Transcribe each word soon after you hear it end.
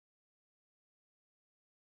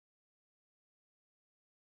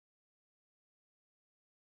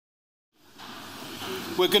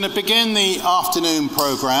We're going to begin the afternoon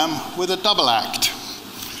program with a double act.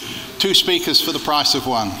 2 speakers for the price of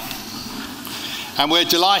 1. And we're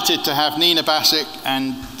delighted to have Nina Bassuk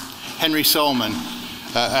and Henrik Sjöman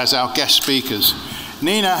as our guest speakers.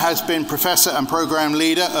 Nina has been Professor and Program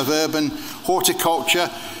Leader of Urban Horticulture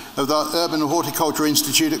of the Urban Horticulture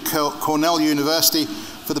Institute at Cornell University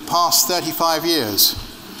for the past 35 years.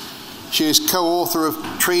 She is co-author of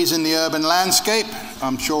Trees in the Urban Landscape.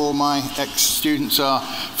 I'm sure my ex-students are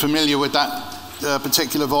familiar with that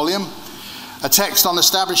particular volume. A text on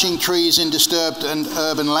establishing trees in disturbed and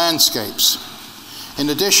urban landscapes. In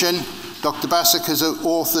addition, Dr. Bassuk has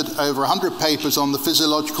authored over 100 papers on the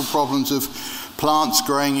physiological problems of plants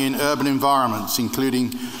growing in urban environments,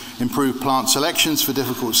 including improved plant selections for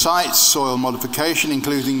difficult sites, soil modification,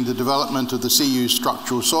 including the development of the CU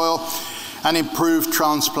structural soil, and improved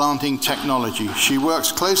transplanting technology. She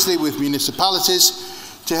works closely with municipalities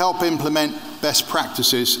to help implement best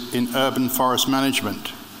practices in urban forest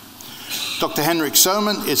management. Dr. Henrik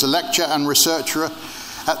Sjöman is a lecturer and researcher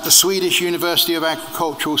at the Swedish University of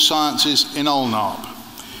Agricultural Sciences in Alnarp.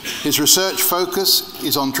 His research focus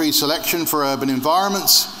is on tree selection for urban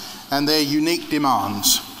environments and their unique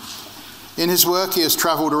demands. In his work, he has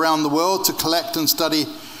traveled around the world to collect and study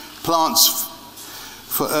plants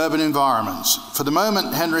for urban environments. For the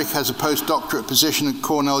moment, Henrik has a postdoctorate position at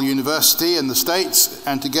Cornell University in the States,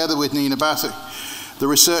 and together with Nina Bassuk, the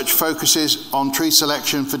research focuses on tree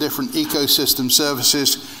selection for different ecosystem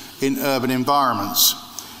services in urban environments.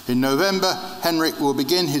 In November, Henrik will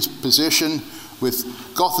begin his position with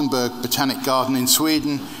Gothenburg Botanic Garden in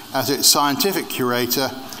Sweden as its scientific curator,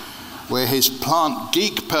 where his plant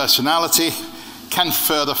geek personality can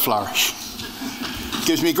further flourish. It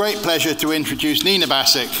gives me great pleasure to introduce Nina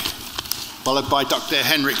Bassuk, followed by Dr.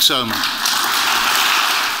 Henrik Sjöman.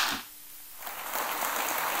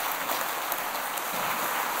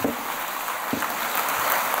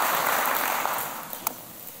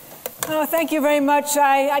 Oh, thank you very much.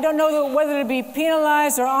 I don't know whether to be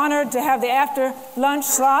penalized or honored to have the after lunch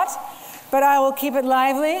slot, but I will keep it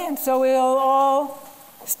lively, and so we'll all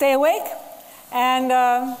stay awake and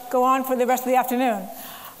go on for the rest of the afternoon.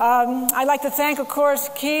 I'd like to thank, of course,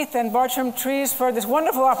 Keith and Bartram Trees for this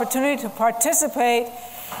wonderful opportunity to participate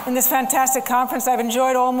in this fantastic conference. I've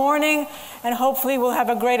enjoyed all morning, and hopefully we'll have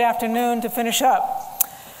a great afternoon to finish up.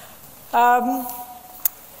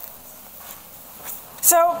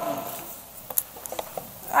 So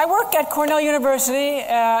I work at Cornell University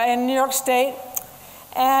in New York State,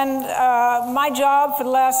 and my job for the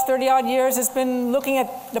last 30-odd years has been looking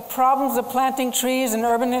at the problems of planting trees in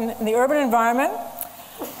the urban environment.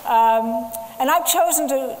 And I've chosen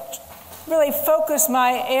to really focus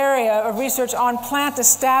my area of research on plant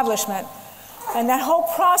establishment. And that whole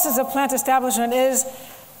process of plant establishment is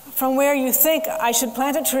from where you think I should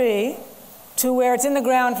plant a tree to where it's in the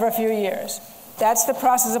ground for a few years. That's the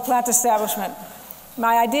process of plant establishment.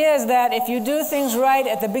 My idea is that if you do things right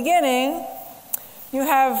at the beginning, you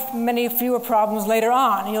have many fewer problems later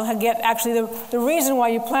on. You'll get actually the reason why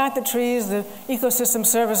you plant the trees, the ecosystem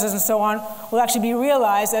services and so on, will actually be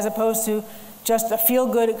realized as opposed to just a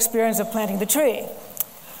feel-good experience of planting the tree.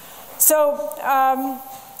 So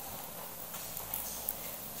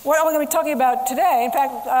what we're going to be talking about today, in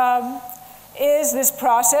fact, is this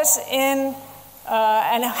process and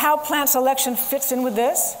how plant selection fits in with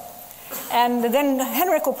this. And then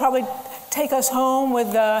Henrik will probably take us home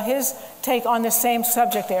with his take on the same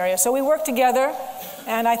subject area. So we work together,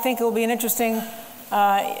 and I think it will be an interesting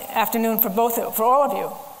afternoon for all of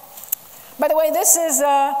you. By the way, this is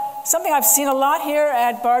something I've seen a lot here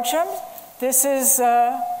at Bartram. This is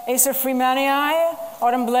Acer freemanii,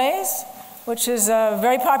 autumn blaze, which is a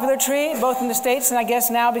very popular tree, both in the States and I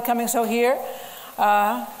guess now becoming so here.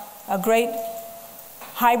 A great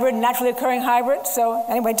hybrid, naturally occurring hybrid. So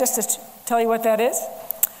anyway, just to tell you what that is.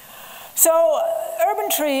 So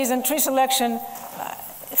urban trees and tree selection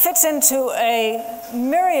fits into a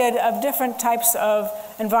myriad of different types of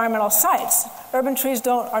environmental sites. Urban trees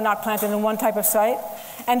are not planted in one type of site.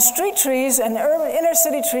 And street trees and urban inner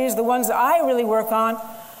city trees, the ones that I really work on,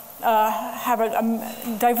 have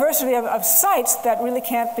a diversity of sites that really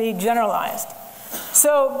can't be generalized.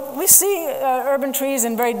 So we see urban trees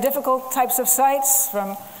in very difficult types of sites,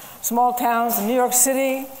 from small towns in New York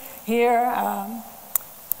City here,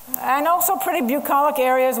 and also pretty bucolic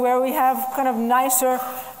areas where we have kind of nicer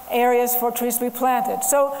areas for trees to be planted.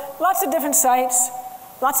 So lots of different sites,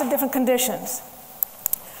 lots of different conditions.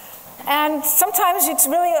 And sometimes it's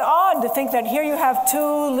really odd to think that here you have 2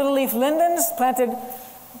 little leaf lindens planted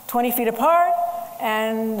 20 feet apart,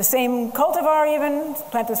 and the same cultivar even,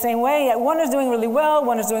 planted the same way, yet one is doing really well,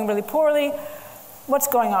 one is doing really poorly. what's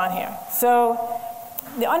going on here. So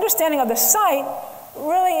the understanding of the site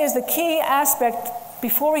really is the key aspect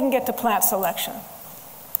before we can get to plant selection.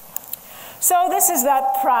 So this is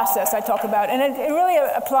that process I talk about, and it really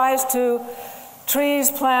applies to trees,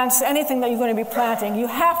 plants, anything that you're going to be planting. You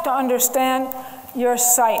have to understand your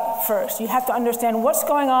site first. You have to understand what's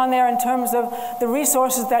going on there in terms of the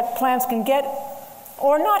resources that plants can get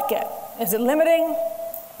or not get. Is it limiting,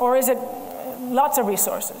 or is it lots of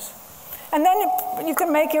resources? And then you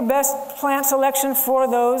can make your best plant selection for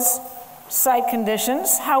those site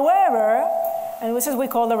conditions. However, and this is what we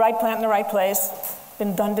call the right plant in the right place,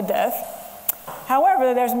 been done to death.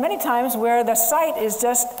 However, there's many times where the site is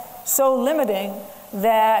just so limiting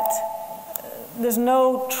that there's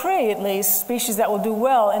no tree, at least, species that will do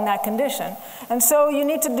well in that condition. And so you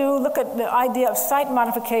need to look at the idea of site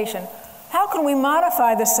modification. How can we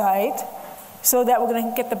modify the site so that we're going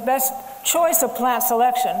to get the best choice of plant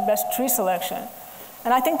selection, best tree selection?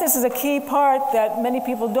 And I think this is a key part that many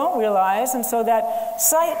people don't realize, and so that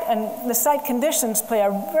site and the site conditions play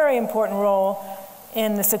a very important role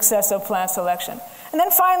in the success of plant selection. And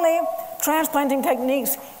then finally, transplanting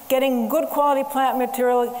techniques, getting good quality plant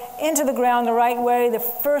material into the ground the right way. The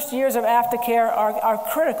first years of aftercare are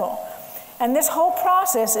critical. And this whole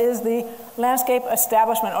process is the landscape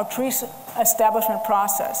establishment or tree establishment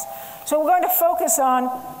process. So we're going to focus on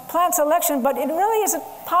plant selection, but it really isn't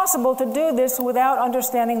possible to do this without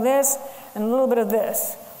understanding this and a little bit of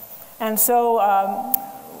this. And so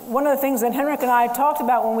one of the things that Henrik and I talked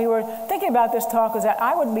about when we were thinking about this talk was that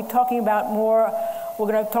I would be talking about we're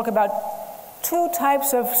going to talk about two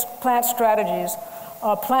types of plant strategies.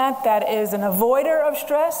 A plant that is an avoider of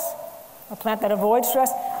stress, a plant that avoids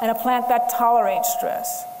stress, and a plant that tolerates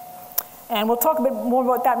stress. And we'll talk a bit more about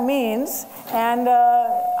what that means. And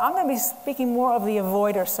I'm going to be speaking more of the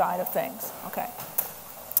avoider side of things. Okay.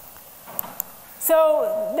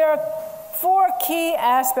 So there are 4 key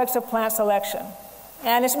aspects of plant selection.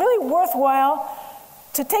 And it's really worthwhile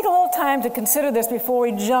to take a little time to consider this before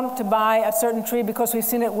we jump to buy a certain tree because we've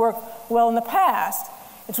seen it work well in the past.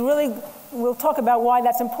 We'll talk about why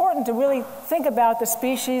that's important to really think about the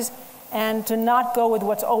species and to not go with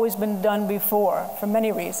what's always been done before for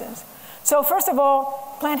many reasons. So first of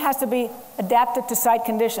all, plant has to be adapted to site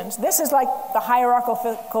conditions. This is like the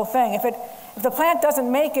hierarchical thing. If the plant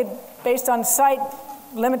doesn't make it based on site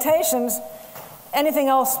limitations, anything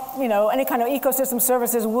else, any kind of ecosystem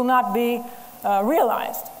services will not be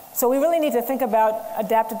realized. So we really need to think about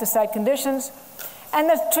adapted to site conditions. And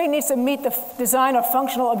the tree needs to meet the design or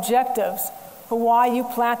functional objectives for why you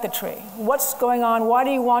plant the tree. What's going on? Why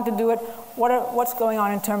do you want to do it? What's going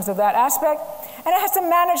on in terms of that aspect? And it has to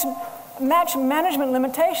match management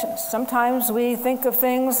limitations. Sometimes we think of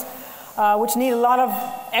things which need a lot of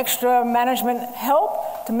extra management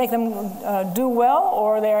help to make them do well,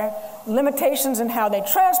 or their limitations in how they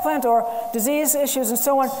transplant, or disease issues and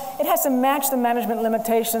so on. It has to match the management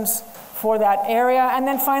limitations for that area. And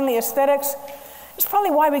then finally, aesthetics. It's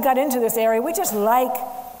probably why we got into this area. We just like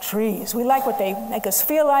trees. We like what they make us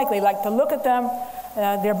feel like. We like to look at them.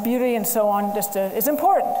 Their beauty and so on is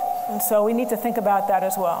important. And so we need to think about that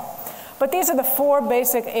as well. But these are the 4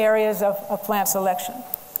 basic areas of plant selection.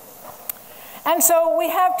 And so we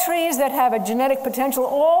have trees that have a genetic potential.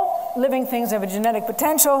 All living things have a genetic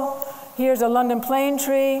potential. Here's a London plane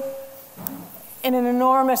tree in an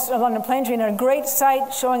enormous London plane tree in a great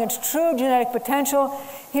site showing its true genetic potential.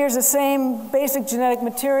 Here's the same basic genetic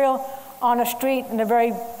material on a street in a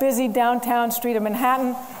very busy downtown street of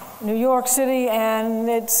Manhattan, New York City, and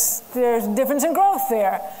there's a difference in growth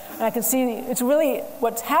there. And I can see it's really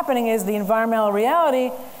what's happening is the environmental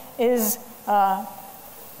reality is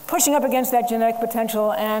pushing up against that genetic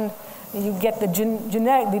potential, and you get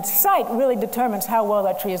the site really determines how well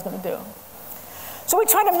that tree is going to do. So we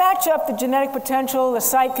try to match up the genetic potential, the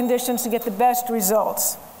site conditions to get the best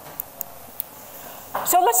results.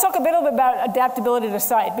 So let's talk a bit about adaptability to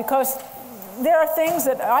site, because there are things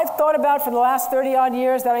that I've thought about for the last 30-odd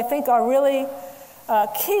years that I think are really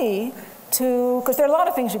key to, because there are a lot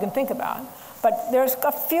of things you can think about, but there's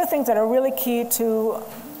a few things that are really key to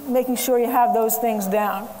making sure you have those things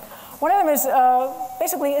down. One of them is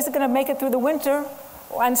basically, is it going to make it through the winter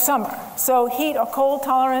and summer? So heat or cold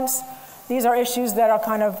tolerance, these are issues that are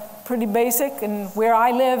kind of pretty basic. And where I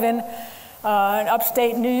live in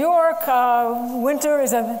upstate New York, winter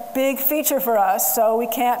is a big feature for us. So we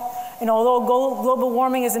can't, although global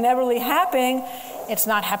warming is inevitably happening, it's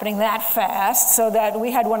not happening that fast, so that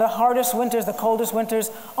we had one of the hardest winters, the coldest winters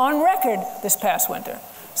on record this past winter.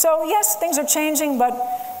 So yes, things are changing, but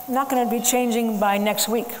not going to be changing by next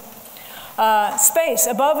week. Space,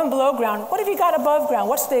 above and below ground. What have you got above ground?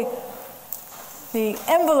 What's the the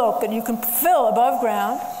envelope that you can fill above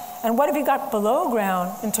ground, and what have you got below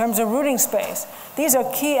ground in terms of rooting space. These are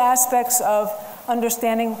key aspects of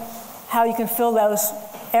understanding how you can fill those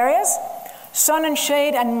areas. Sun and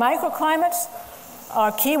shade and microclimates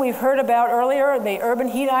are key. We've heard about earlier the urban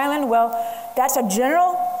heat island. Well, that's a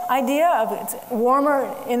general idea of it's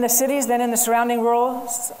warmer in the cities than in the surrounding rural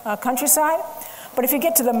countryside. But if you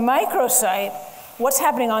get to the microsite, what's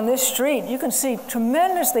happening on this street, you can see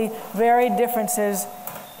tremendously varied differences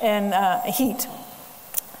in heat.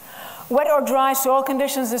 Wet or dry soil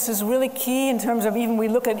conditions, this is really key in terms of even we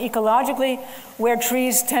look at ecologically where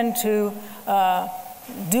trees tend to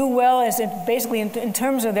do well is basically in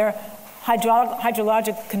terms of their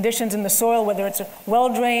hydrologic conditions in the soil, whether it's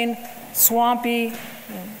well-drained, swampy,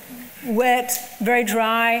 wet, very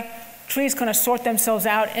dry. Trees kind of sort themselves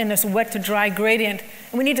out in this wet to dry gradient.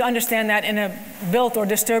 And we need to understand that in a built or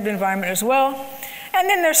disturbed environment as well. And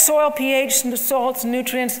then there's soil pH, salts,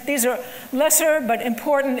 nutrients. These are lesser but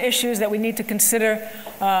important issues that we need to consider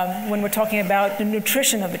when we're talking about the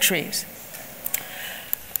nutrition of the trees.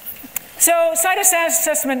 So site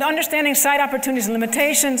assessment, understanding site opportunities and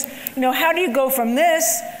limitations. How do you go from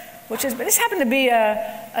this, this happened to be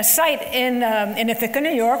a site in Ithaca,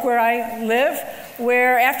 New York, where I live,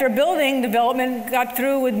 where after building development got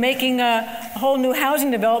through with making a whole new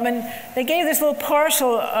housing development, they gave this little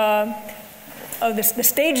parcel of the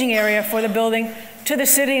staging area for the building to the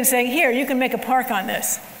city and saying, here, you can make a park on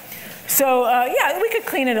this. So yeah, we could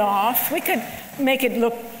clean it off. We could make it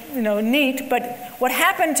look neat, but what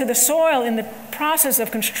happened to the soil in the process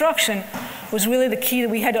of construction was really the key that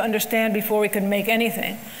we had to understand before we could make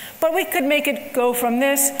anything. But we could make it go from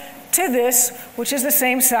this to this, which is the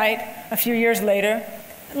same site a few years later.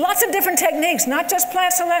 Lots of different techniques, not just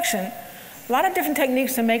plant selection, a lot of different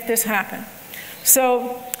techniques to make this happen.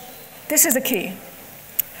 So this is the key.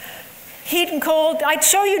 Heat and cold, I'd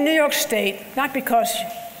show you New York State, not because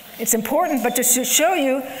it's important, but just to show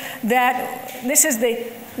you that this is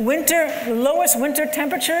the lowest winter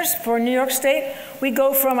temperatures for New York State. We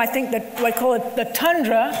go from, I think, what I call it the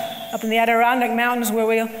tundra, up in the Adirondack Mountains, where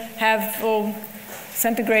we'll have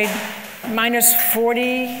centigrade, minus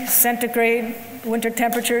 40 centigrade winter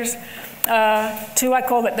temperatures, to, I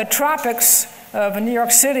call it the tropics of New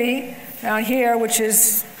York City, down here, which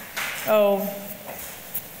is, 0.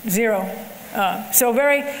 So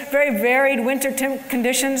very, very varied winter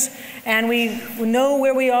conditions, and we know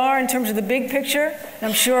where we are in terms of the big picture. And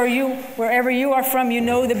I'm sure wherever you are from, you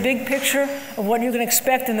know the big picture of what you can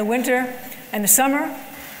expect in the winter and the summer.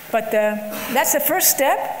 But that's the first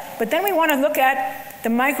step. But then we want to look at the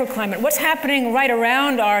microclimate. What's happening right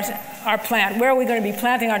around our plant? Where are we going to be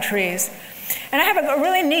planting our trees? And I have a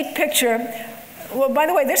really neat picture. Well, by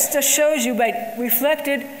the way, this just shows you by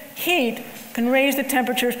reflected heat can raise the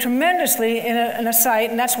temperatures tremendously in a site,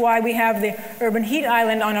 and that's why we have the urban heat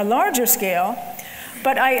island on a larger scale.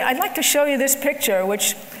 But I'd like to show you this picture,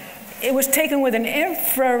 which it was taken with an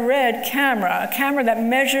infrared camera, a camera that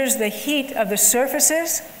measures the heat of the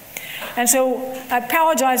surfaces. And so I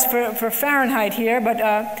apologize for Fahrenheit here, but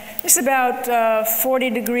this is about 40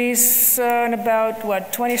 degrees and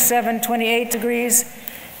about, 27, 28 degrees,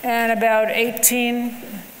 and about 18,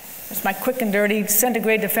 that's my quick and dirty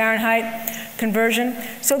centigrade to Fahrenheit conversion.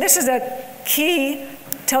 So this is a key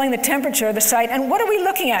telling the temperature of the site. And what are we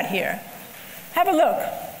looking at here? Have a look.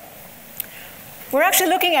 We're actually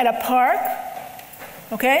looking at a park,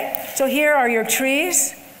 okay? So here are your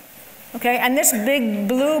trees, okay? And this big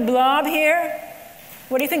blue blob here,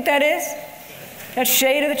 what do you think that is? That's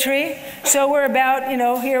shade of the tree. So we're about,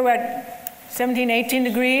 here we're at 17, 18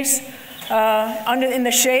 degrees in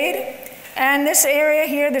the shade. And this area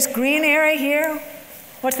here, this green area here,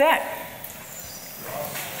 what's that?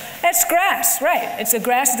 That's grass, right. It's a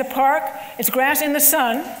grass, it's a park, it's grass in the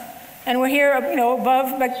sun. And we're here,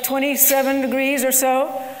 above like 27 degrees or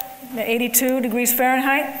so, 82 degrees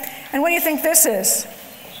Fahrenheit. And what do you think this is?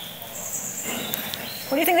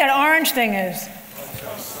 What do you think that orange thing is?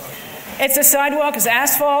 It's a sidewalk, it's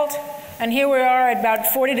asphalt. And here we are at about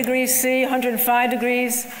 40 degrees C, 105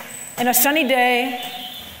 degrees, in a sunny day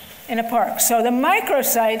in a park. So the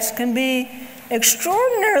microsites can be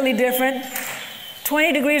extraordinarily different,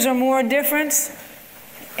 20 degrees or more difference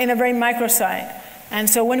in a very microsite. And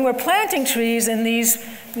so when we're planting trees in these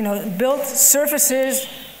built surfaces,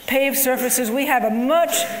 paved surfaces, we have a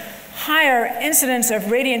much higher incidence of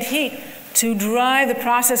radiant heat to drive the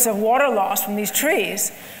process of water loss from these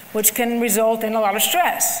trees, which can result in a lot of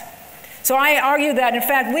stress. So I argue that, in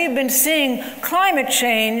fact, we've been seeing climate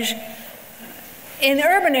change in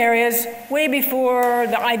urban areas way before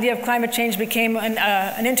the idea of climate change became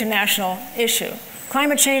an international issue.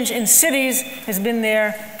 Climate change in cities has been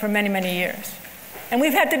there for many, many years. And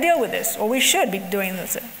we've had to deal with this, or we should be doing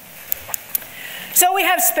this. So we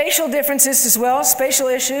have spatial differences as well, spatial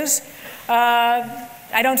issues.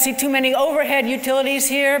 I don't see too many overhead utilities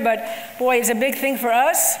here, but boy, it's a big thing for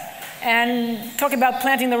us. And talking about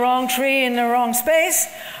planting the wrong tree in the wrong space,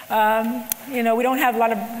 you know, we don't have a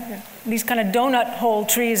lot of these kind of donut hole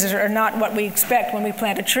trees are not what we expect when we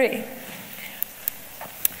plant a tree.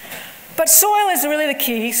 But soil is really the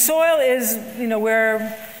key. Soil is, you know,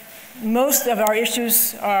 where most of our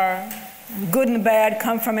issues are good and bad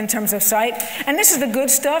come from in terms of site. And this is the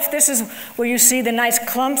good stuff. This is where you see the nice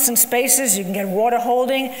clumps and spaces. You can get water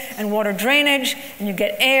holding and water drainage, and you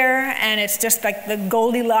get air, and it's just like the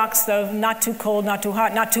Goldilocks of not too cold, not too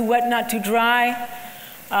hot, not too wet, not too dry.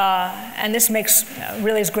 And this makes,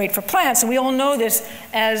 really is great for plants. And we all know this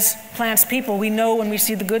as plants people. We know when we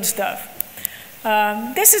see the good stuff.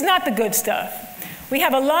 This is not the good stuff. We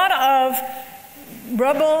have a lot of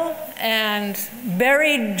rubble and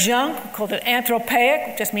buried junk, called it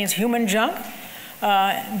anthropaic, just means human junk,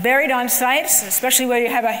 buried on sites, especially where you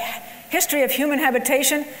have a history of human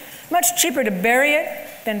habitation. Much cheaper to bury it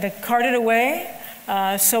than to cart it away.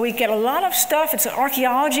 So we get a lot of stuff. It's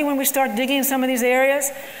archaeology when we start digging in some of these areas,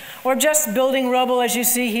 or just building rubble as you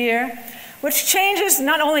see here, which changes,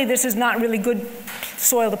 not only this is not really good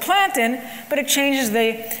soil to plant in, but it changes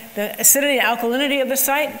the acidity and alkalinity of the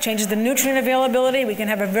site, changes the nutrient availability. We can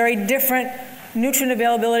have a very different nutrient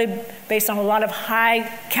availability based on a lot of high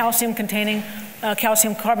calcium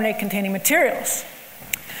carbonate containing materials.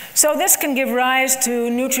 So this can give rise to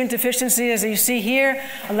nutrient deficiency, as you see here,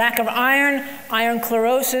 a lack of iron, iron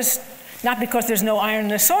chlorosis, not because there's no iron in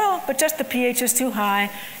the soil, but just the pH is too high,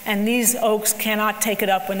 and these oaks cannot take it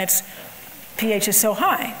up when its pH is so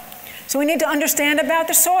high. So we need to understand about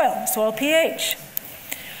the soil pH.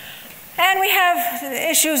 And we have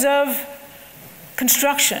issues of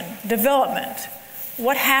construction, development.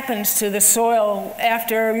 What happens to the soil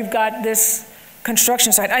after you've got this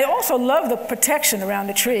construction site? I also love the protection around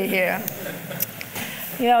the tree here.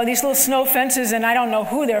 You know, these little snow fences, and I don't know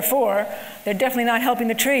who they're for. They're definitely not helping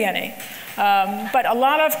the tree any. But a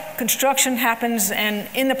lot of construction happens, and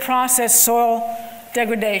in the process, soil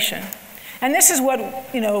degradation. And this is what,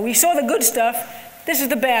 you know, we saw the good stuff. This is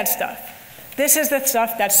the bad stuff. This is the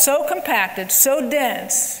stuff that's so compacted, so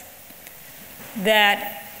dense,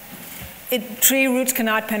 that tree roots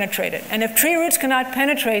cannot penetrate it. And if tree roots cannot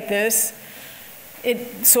penetrate this,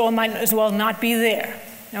 soil might as well not be there,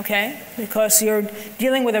 okay? Because you're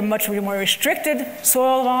dealing with a much more restricted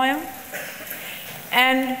soil volume.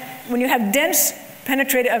 And when you have dense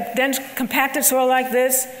compacted soil like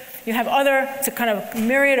this, you have it's a kind of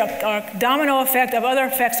myriad or domino effect of other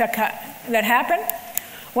effects that happen.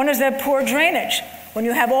 One is that poor drainage. When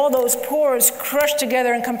you have all those pores crushed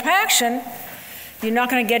together in compaction, you're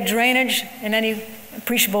not going to get drainage in any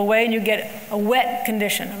appreciable way, and you get a wet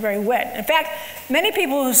condition, a very wet. In fact, many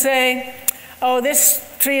people who say, oh, this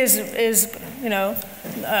tree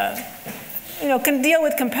can deal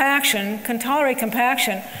with compaction, can tolerate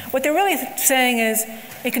compaction, what they're really saying is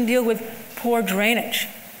it can deal with poor drainage,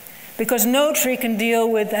 because no tree can deal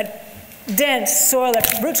with that dense soil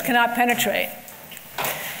that roots cannot penetrate.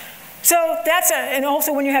 So and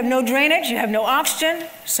also when you have no drainage, you have no oxygen,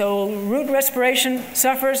 so root respiration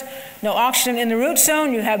suffers. No oxygen in the root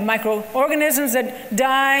zone, you have microorganisms that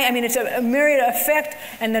die. I mean, it's a myriad effect,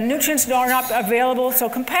 and the nutrients are not available, so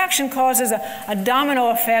compaction causes a domino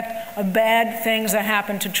effect of bad things that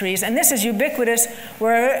happen to trees. And this is ubiquitous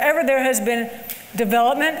wherever there has been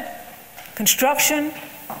development, construction,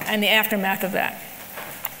 and the aftermath of that.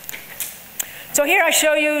 So here I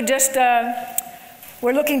show you just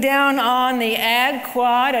we're looking down on the Ag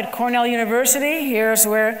Quad at Cornell University. Here's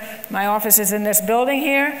where my office is, in this building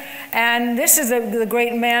here. And this is the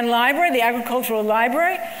Great Mann Library, the agricultural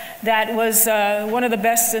library, that was one of the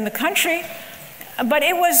best in the country. But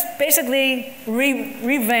it was basically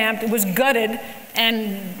revamped, it was gutted,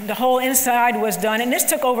 and the whole inside was done. And this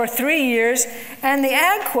took over 3 years. And the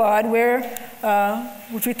Ag Quad,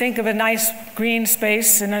 which we think of a nice green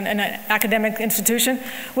space in an academic institution,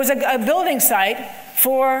 was a building site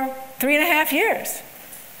for 3.5 years.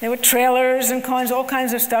 There were trailers and all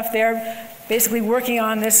kinds of stuff there, basically working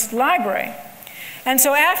on this library. And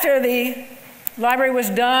so after the library was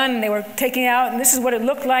done, they were taking out, and this is what it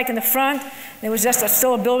looked like in the front. It was just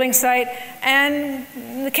still a building site. And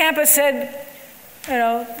the campus said, you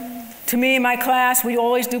know, to me, my class, we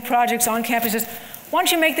always do projects on campuses. Why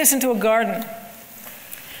don't you make this into a garden?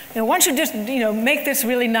 You know, why don't you just, make this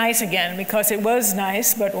really nice again, because it was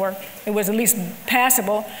nice, or it was at least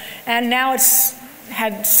passable, and now it's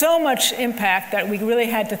had so much impact that we really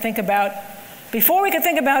had to think about, before we could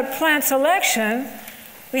think about plant selection,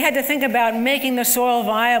 we had to think about making the soil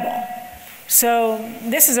viable. So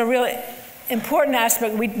this is a really important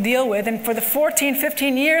aspect we deal with, and for the 14,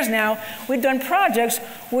 15 years now, we've done projects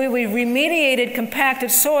where we remediated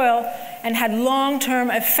compacted soil and had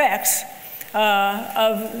long-term effects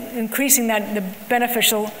of increasing the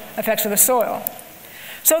beneficial effects of the soil.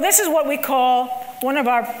 So this is what we call one of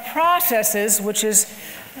our processes, which is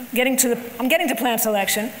I'm getting to plant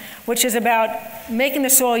selection, which is about making the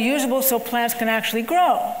soil usable so plants can actually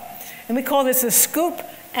grow. And we call this a scoop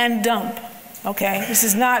and dump. Okay, this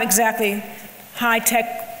is not exactly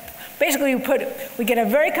high-tech. Basically, we get a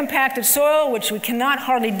very compacted soil, which we cannot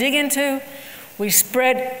hardly dig into. We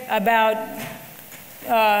spread about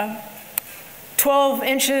 12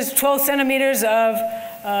 centimeters of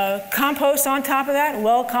compost on top of that,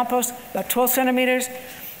 well compost, about 12 centimeters,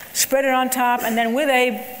 spread it on top, and then with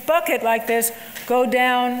a bucket like this, go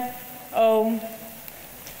down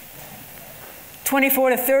 24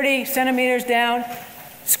 to 30 centimeters down,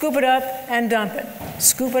 scoop it up and dump it.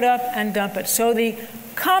 Scoop it up and dump it. So the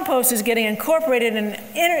compost is getting incorporated in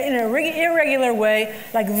an irregular way,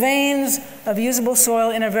 like veins of usable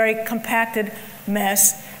soil in a very compacted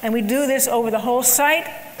mess. And we do this over the whole site,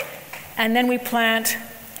 and then we plant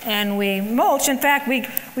and we mulch. In fact, we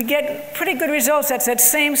get pretty good results. That's that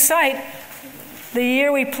same site, the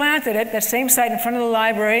year we planted it, that same site in front of the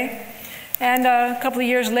library. And a couple of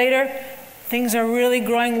years later, things are really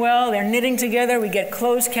growing well. They're knitting together. We get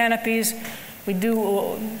closed canopies.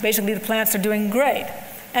 Basically the plants are doing great.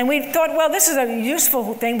 And we thought, well, this is a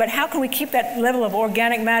useful thing, but how can we keep that level of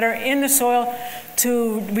organic matter in the soil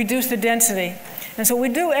to reduce the density? And so what we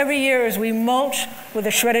do every year is we mulch with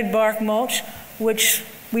a shredded bark mulch, which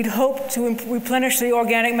we'd hope to replenish the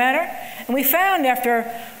organic matter. And we found after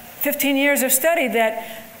 15 years of study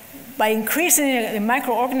that by increasing the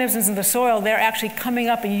microorganisms in the soil, they're actually coming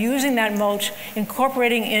up and using that mulch,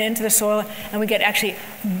 incorporating it into the soil, and we get actually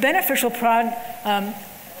beneficial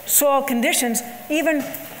soil conditions even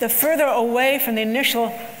the further away from the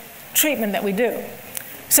initial treatment that we do.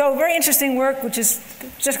 So very interesting work, which is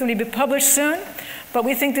just going to be published soon, but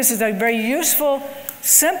we think this is a very useful,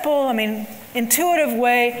 simple, intuitive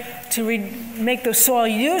way to make the soil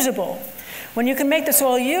usable. When you can make the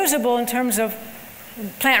soil usable in terms of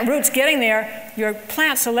plant roots getting there, your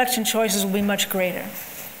plant selection choices will be much greater.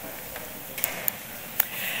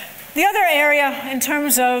 The other area in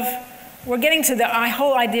terms of, we're getting to the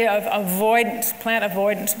whole idea of avoidance, plant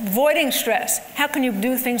avoidance, avoiding stress. How can you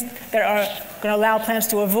do things that are going to allow plants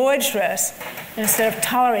to avoid stress instead of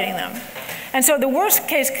tolerating them? And so the worst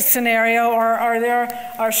case scenario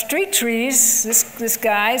are street trees, this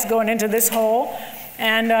guy's going into this hole,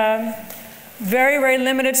 and very, very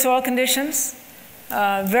limited soil conditions,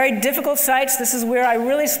 very difficult sites. This is where I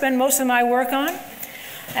really spend most of my work on.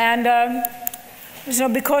 And so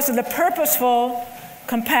because of the purposeful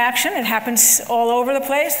compaction, it happens all over the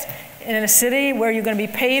place. In a city where you're going to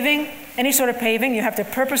be paving, any sort of paving, you have to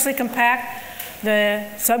purposely compact the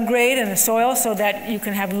subgrade in the soil so that you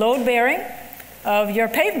can have load bearing of your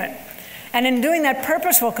pavement. And in doing that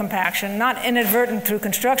purposeful compaction, not inadvertent through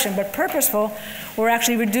construction, but purposeful, we're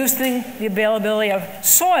actually reducing the availability of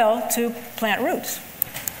soil to plant roots.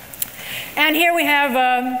 And here we have,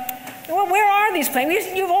 well, where are these plants?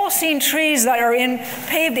 You've all seen trees that are in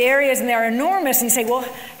paved areas and they're enormous, and you say, well,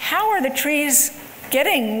 how are the trees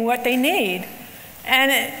getting what they need?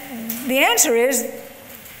 And the answer is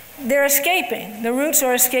they're escaping. The roots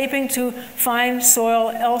are escaping to find soil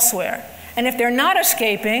elsewhere. And if they're not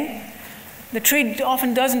escaping, the tree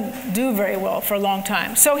often doesn't do very well for a long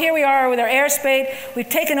time. So here we are with our air spade. We've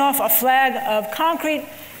taken off a flag of concrete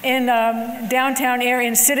in downtown area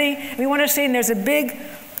in city. We want to see, and there's a big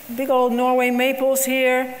old Norway maples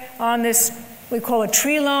here on this, we call a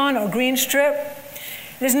tree lawn or green strip.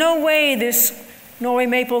 There's no way this Norway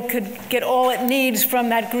maple could get all it needs from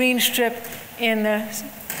that green strip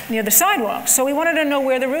near the sidewalk. So we wanted to know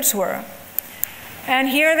where the roots were. And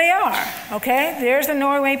here they are, okay? There's the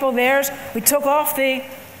Norway maple, we took off the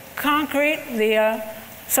concrete, the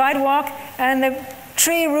sidewalk, and the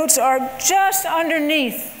tree roots are just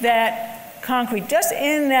underneath that concrete, just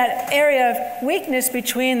in that area of weakness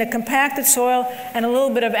between the compacted soil and a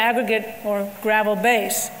little bit of aggregate or gravel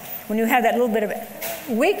base. When you have that little bit of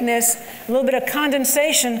weakness, a little bit of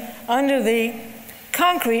condensation under the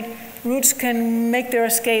concrete, roots can make their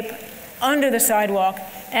escape under the sidewalk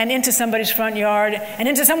and into somebody's front yard and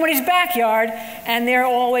into somebody's backyard, and they're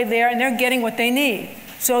all the way there and they're getting what they need.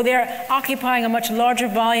 So they're occupying a much larger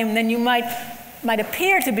volume than you might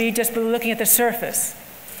appear to be just by looking at the surface.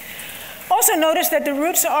 also notice that the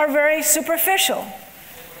roots are very superficial.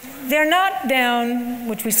 They're not down,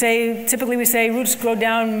 which typically we say roots grow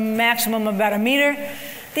down maximum about 1 meter.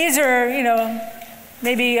 These are,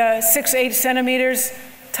 maybe 6, 8 centimeters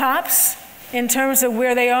tops in terms of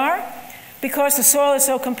where they are. Because the soil is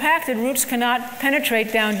so compacted, roots cannot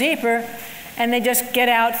penetrate down deeper, and they just get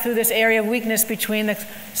out through this area of weakness between the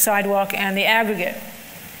sidewalk and the aggregate.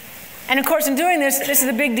 And of course, in doing this is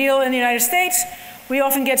a big deal in the United States. We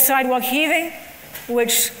often get sidewalk heaving,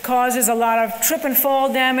 which causes a lot of trip and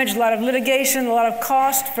fall damage, a lot of litigation, a lot of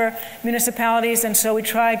cost for municipalities, and so we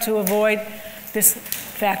try to avoid this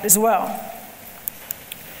fact as well.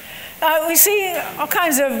 We see all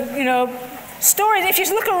kinds of, stories. If you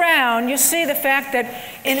look around, you'll see the fact that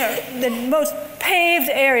in the most paved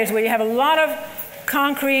areas where you have a lot of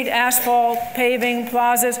concrete, asphalt, paving,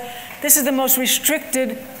 plazas, this is the most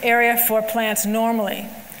restricted area for plants normally.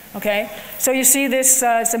 Okay? So you see this,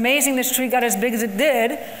 it's amazing this tree got as big as it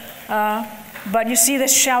did, but you see the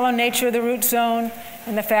shallow nature of the root zone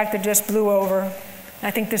and the fact that it just blew over.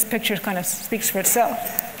 I think this picture kind of speaks for itself.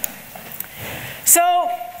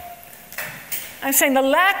 So I'm saying the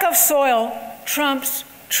lack of soil trumps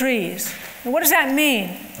trees. And what does that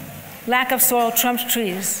mean? Lack of soil trumps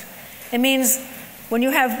trees. It means when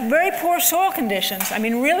you have very poor soil conditions,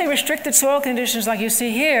 really restricted soil conditions like you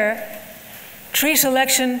see here, tree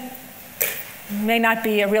selection may not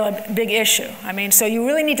be a real big issue. So you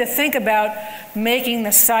really need to think about making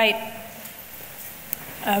the site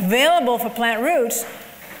available for plant roots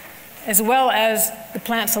as well as the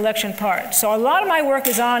plant selection part. So a lot of my work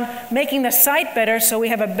is on making the site better so we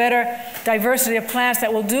have a better diversity of plants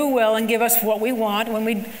that will do well and give us what we want when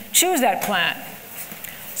we choose that plant.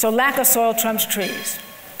 So lack of soil trumps trees.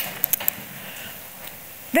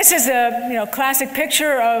 This is a classic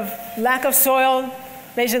picture of lack of soil,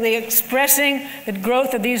 basically expressing the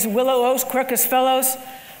growth of these willow oaks, Quercus fellows,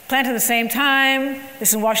 planted at the same time. This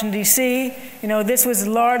is in Washington, D.C. This was a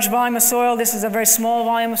large volume of soil. This is a very small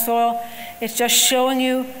volume of soil. It's just showing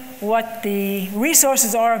you what the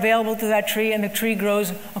resources are available to that tree, and the tree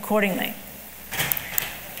grows accordingly.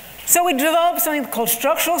 So we developed something called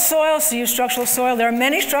structural soil, so you use structural soil. There are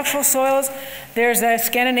many structural soils. There's a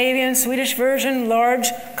Scandinavian, Swedish version, large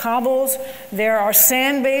cobbles. There are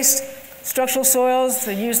sand-based structural soils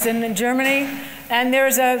used in Germany. And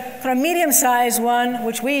there's a kind of medium-sized one,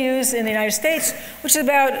 which we use in the United States, which is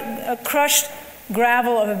about a crushed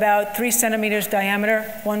gravel of about 3 centimeters diameter,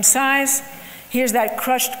 one size. Here's that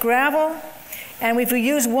crushed gravel. And if we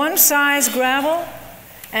use one size gravel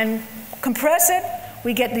and compress it,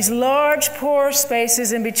 we get these large pore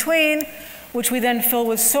spaces in between, which we then fill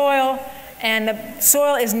with soil. And the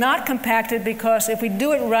soil is not compacted because if we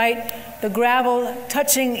do it right, the gravel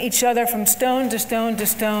touching each other from stone to stone to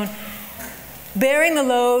stone, bearing the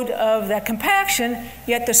load of that compaction,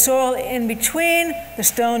 yet the soil in between the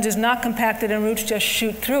stones is not compacted and roots just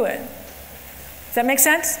shoot through it. Does that make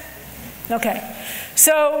sense? Okay.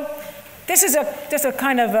 So this is just a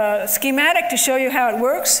kind of a schematic to show you how it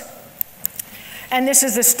works. And this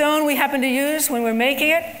is the stone we happen to use when we're making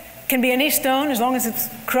it. It can be any stone as long as it's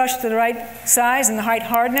crushed to the right size and the right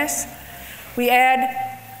hardness. We add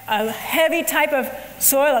a heavy type of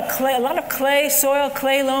soil, a lot of clay soil,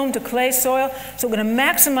 clay loam to clay soil. So we're going to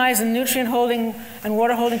maximize the nutrient holding and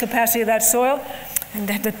water holding capacity of that soil. And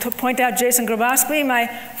I have to point out Jason Grabowski, my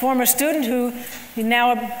former student, who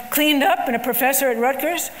now cleaned up and a professor at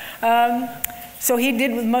Rutgers. So he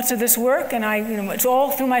did most of this work, and it's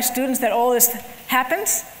all through my students that all this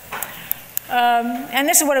happens. And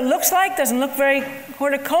this is what it looks like. Doesn't look very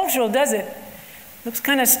horticultural, does it? Looks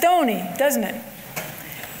kind of stony, doesn't it?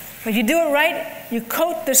 If you do it right, you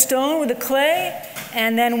coat the stone with the clay,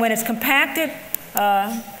 and then when it's compacted,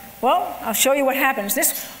 well, I'll show you what happens.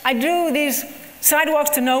 I do these sidewalks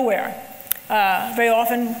to nowhere very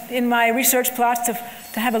often in my research plots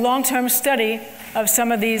to have a long-term study of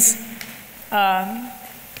some of these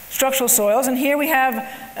structural soils. And here we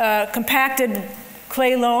have compacted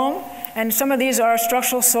clay loam, and some of these are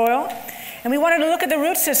structural soil. And we wanted to look at the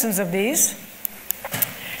root systems of these.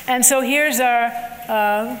 And so here's our,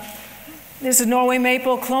 this is Norway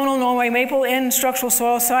maple, clonal Norway maple in structural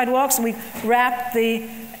soil sidewalks. And we wrapped the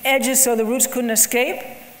edges so the roots couldn't escape.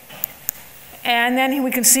 And then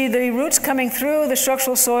we can see the roots coming through the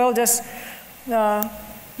structural soil, just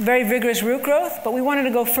very vigorous root growth. But we wanted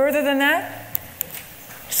to go further than that.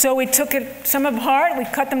 So we took some apart, we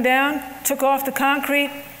cut them down, took off the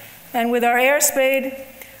concrete, and with our air spade,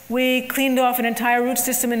 we cleaned off an entire root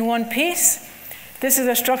system in one piece. This is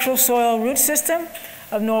a structural soil root system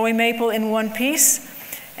of Norway maple in one piece.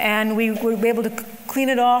 And we were able to clean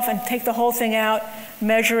it off and take the whole thing out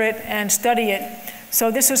measure it and study it.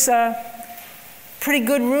 So this is a pretty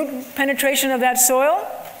good root penetration of that soil.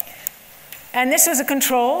 And this is a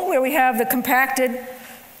control where we have the compacted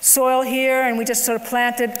soil here, and we just sort of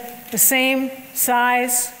planted the same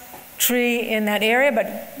size tree in that area,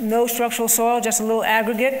 but no structural soil, just a little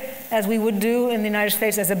aggregate, as we would do in the United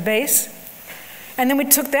States as a base. And then we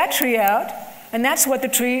took that tree out, and that's what the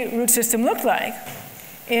tree root system looked like.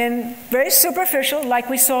 In very superficial, like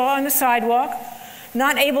we saw on the sidewalk,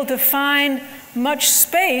 not able to find much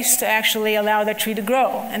space to actually allow the tree to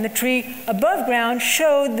grow. And the tree above ground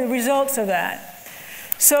showed the results of that.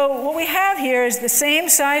 So what we have here is the same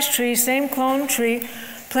size tree, same clone tree,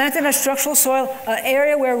 planted in a structural soil, an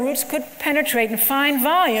area where roots could penetrate and find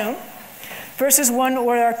volume, versus one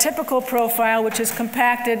or our typical profile, which is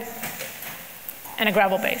compacted and a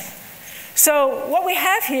gravel base. So what we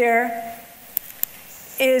have here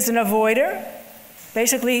is an avoider.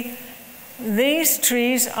 Basically, these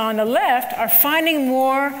trees on the left are finding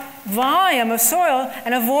more volume of soil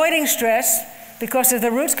and avoiding stress, because if the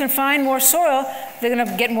roots can find more soil, they're going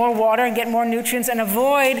to get more water and get more nutrients and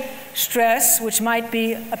avoid stress, which might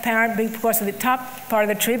be apparent because of the top part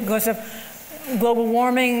of the tree, because of global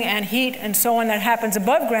warming and heat and so on that happens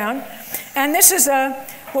above ground. And this is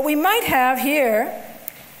what we might have here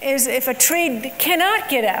is if a tree cannot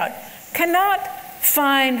get out, cannot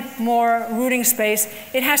find more rooting space,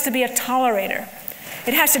 it has to be a tolerator.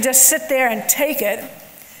 It has to just sit there and take it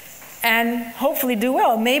and hopefully do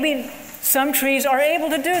well. Maybe some trees are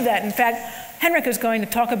able to do that. In fact, Henrik is going to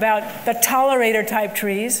talk about the tolerator type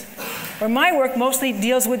trees, where my work mostly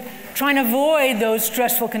deals with trying to avoid those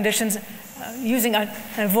stressful conditions using an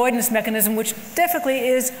avoidance mechanism, which typically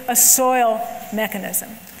is a soil mechanism.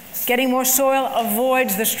 Getting more soil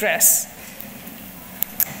avoids the stress.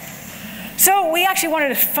 So we actually wanted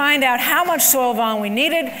to find out how much soil volume we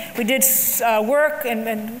needed. We did work in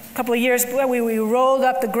a couple of years where we rolled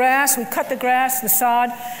up the grass, we cut the grass, the sod,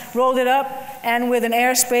 rolled it up, and with an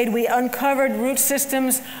air spade we uncovered root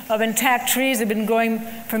systems of intact trees that have been growing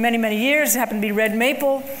for many, many years. It happened to be red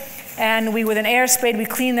maple. And with an air spade we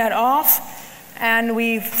cleaned that off, and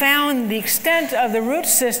we found the extent of the root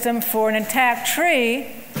system for an intact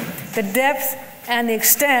tree, the depth and the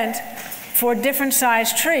extent for different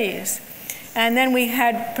sized trees. And then we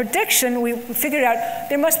had prediction. We figured out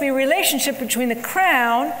there must be a relationship between the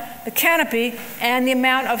crown, the canopy, and the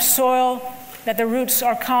amount of soil that the roots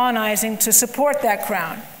are colonizing to support that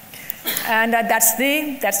crown. And that's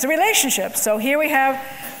the relationship. So here we have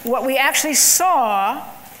what we actually saw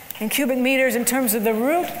in cubic meters in terms of the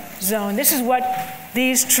root zone. This is what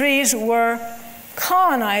these trees were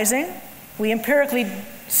colonizing. We empirically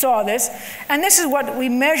saw this. And this is what we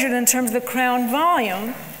measured in terms of the crown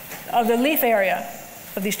volume of the leaf area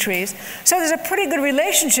of these trees. So there's a pretty good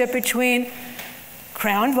relationship between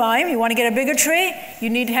crown volume. You want to get a bigger tree, you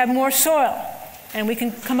need to have more soil. And we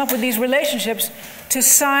can come up with these relationships to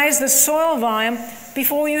size the soil volume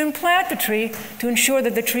before we even plant the tree to ensure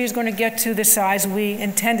that the tree is going to get to the size we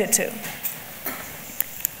intend it to.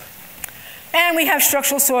 And we have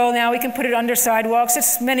structural soil now. We can put it under sidewalks.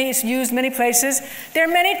 It's used many places. There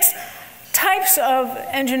are many types of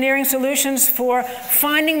engineering solutions for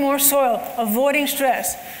finding more soil, avoiding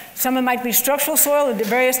stress. Some of it might be structural soil, the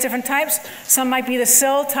various different types. Some might be the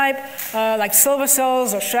cell type, like silver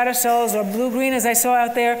cells or strata cells or blue-green, as I saw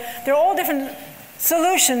out there. They're all different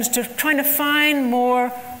solutions to trying to find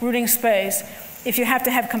more rooting space if you have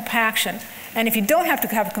to have compaction. And if you don't have to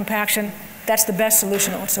have compaction, that's the best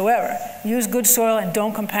solution whatsoever. Use good soil and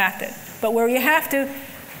don't compact it. But where you have to,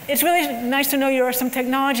 it's really nice to know there are some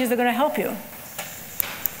technologies that are going to help you.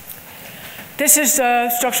 This is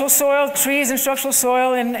structural soil, trees and structural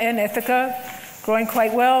soil in Ithaca, growing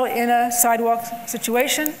quite well in a sidewalk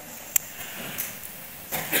situation.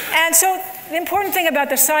 And so the important thing about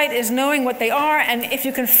the site is knowing what they are, and if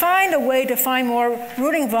you can find a way to find more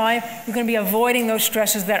rooting volume, you're going to be avoiding those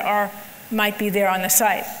stresses that might be there on the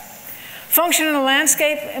site. Function in the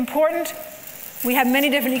landscape, important. We have many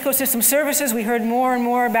different ecosystem services. We heard more and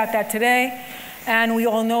more about that today, and we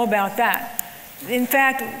all know about that. In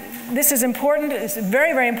fact, this is important. It's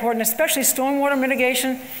very, very important, especially stormwater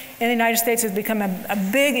mitigation in the United States has become a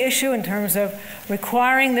big issue in terms of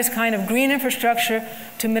requiring this kind of green infrastructure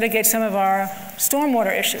to mitigate some of our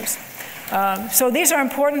stormwater issues. So these are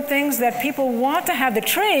important things that people want to have the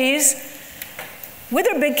trees with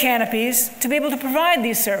their big canopies to be able to provide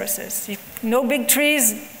these services. No big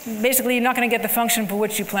trees, basically you're not going to get the function for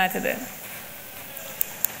which you planted it.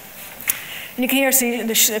 And you can here see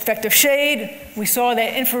the effect of shade. We saw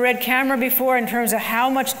the infrared camera before in terms of how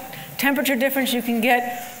much temperature difference you can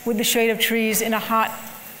get with the shade of trees in a hot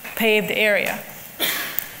paved area.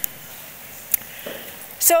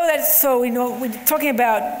 So we know we're talking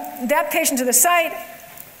about adaptation to the site,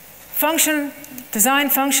 function,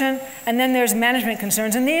 design function, and then there's management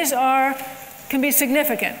concerns. And these can be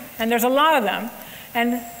significant, and there's a lot of them.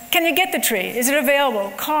 And can you get the tree? Is it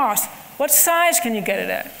available? Cost? What size can you get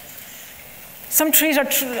it at? Some trees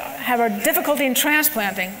have a difficulty in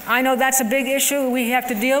transplanting. I know that's a big issue we have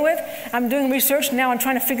to deal with. I'm doing research now and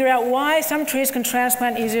trying to figure out why some trees can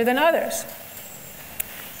transplant easier than others.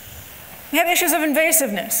 We have issues of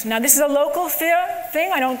invasiveness. Now, this is a local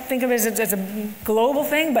thing. I don't think of it as a global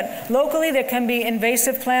thing, but locally there can be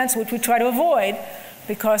invasive plants which we try to avoid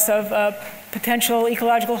because of potential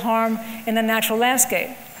ecological harm in the natural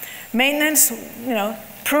landscape. Maintenance,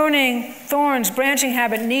 pruning, thorns, branching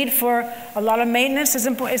habit, need for a lot of maintenance is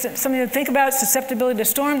something to think about. Susceptibility to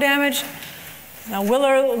storm damage. Now,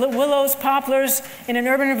 willows, poplars in an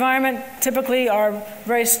urban environment typically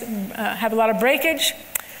have a lot of breakage.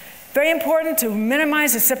 Very important to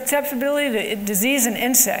minimize the susceptibility to disease and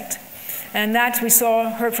insect. And that we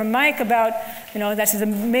heard from Mike about, that's a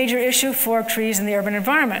major issue for trees in the urban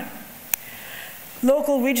environment.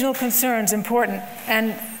 Local, regional concerns, important.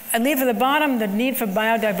 And I leave at the bottom the need for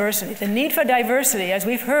biodiversity. The need for diversity, as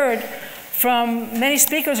we've heard from many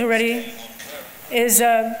speakers already, is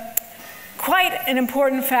quite an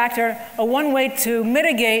important factor, one way to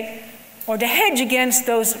mitigate or to hedge against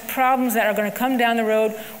those problems that are going to come down the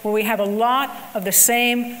road where we have a lot of the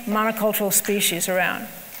same monocultural species around.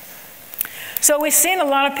 So we've seen a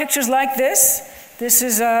lot of pictures like this. This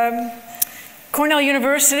is Cornell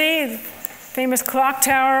University, famous clock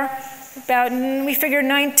tower, about, we figure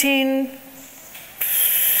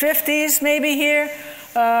 1950s maybe here,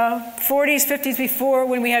 40s, 50s before,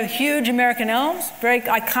 when we have huge American elms, very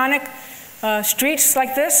iconic streets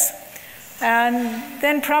like this. And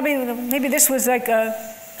then probably, maybe this was like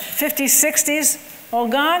 50s, 60s, all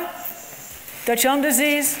gone. Dutch elm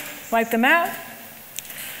disease, wiped them out.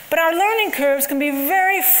 But our learning curves can be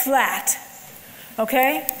very flat,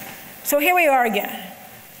 okay? So here we are again.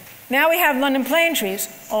 Now we have London plane trees,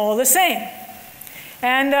 all the same.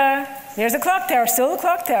 And there's the clock tower, still the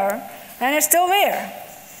clock tower, and it's still there.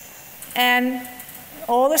 And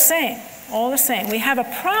all the same, all the same. We have a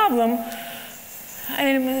problem.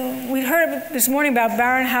 And we heard this morning about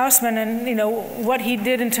Baron Haussmann and what he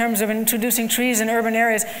did in terms of introducing trees in urban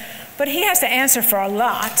areas, but he has to answer for a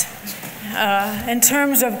lot in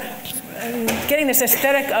terms of getting this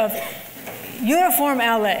aesthetic of uniform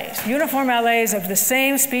allays of the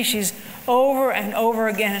same species over and over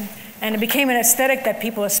again. And it became an aesthetic that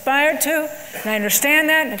people aspired to, and I understand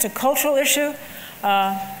that. It's a cultural issue,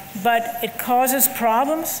 but it causes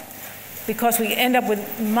problems, because we end up with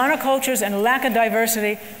monocultures and a lack of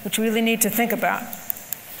diversity, which we really need to think about.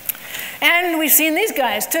 And we've seen these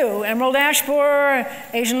guys too, emerald ash borer,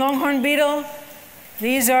 Asian longhorn beetle.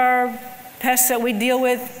 These are pests that we deal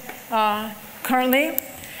with currently.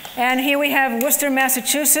 And here we have Worcester,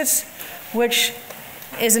 Massachusetts, which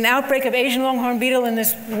is an outbreak of Asian longhorn beetle in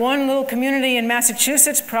this one little community in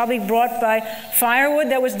Massachusetts, probably brought by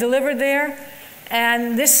firewood that was delivered there.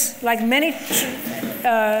 And this, like many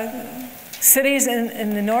cities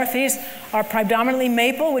in the Northeast, are predominantly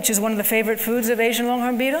maple, which is one of the favorite foods of Asian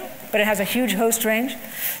longhorn beetle, but it has a huge host range.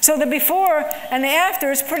 So the before and the after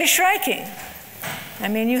is pretty striking. I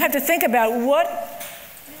mean, you have to think about what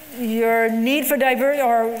your need for diversity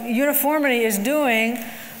or uniformity is doing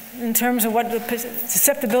in terms of what the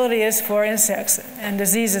susceptibility is for insects and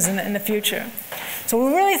diseases in the future. So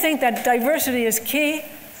we really think that diversity is key.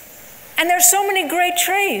 And there's so many great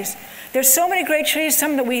trees. There's so many great trees,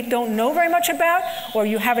 some that we don't know very much about or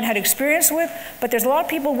you haven't had experience with, but there's a lot of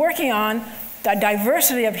people working on the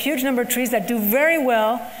diversity of a huge number of trees that do very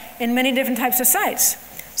well in many different types of sites.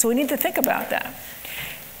 So we need to think about that.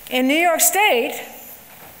 In New York State,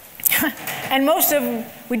 and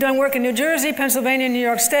we've done work in New Jersey, Pennsylvania, New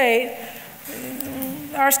York State,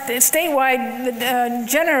 our statewide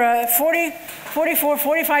genera,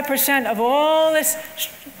 45% of all this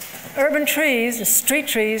urban trees, the street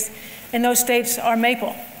trees, in those states are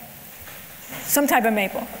maple, some type of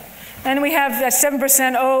maple. And we have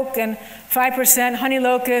 7% oak and 5% honey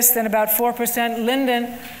locust and about 4%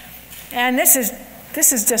 linden. And this is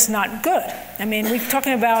just not good. I mean, we're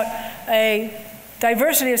talking about a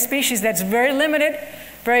diversity of species that's very limited,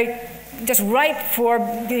 just ripe for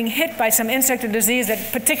being hit by some insect or disease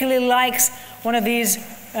that particularly likes one of these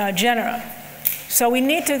genera. So we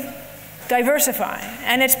need to diversify,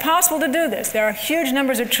 and it's possible to do this. There are huge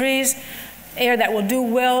numbers of trees here that will do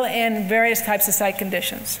well in various types of site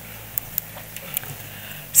conditions.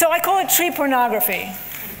 So I call it tree pornography.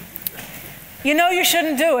 You know you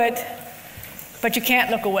shouldn't do it, but you can't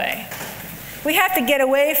look away. We have to get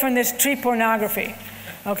away from this tree pornography,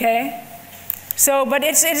 okay? So, but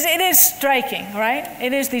it is striking, right?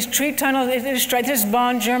 It is these tree tunnels. It is striking. This is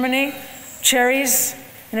Bonn, Germany, cherries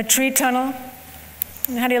in a tree tunnel.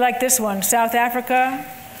 And how do you like this one? South Africa,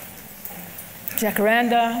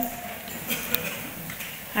 jacaranda.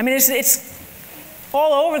 I mean, it's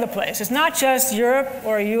all over the place. It's not just Europe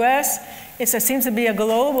or US. It seems to be a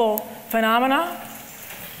global phenomenon.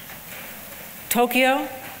 Tokyo,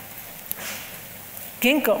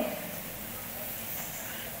 ginkgo.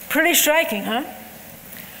 Pretty striking, huh?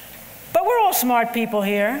 But we're all smart people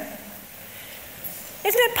here.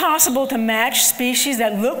 Isn't it possible to match species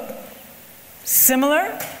that look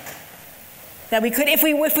similar? That we could, if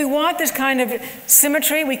we want this kind of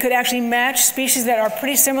symmetry, we could actually match species that are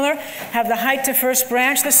pretty similar, have the height to first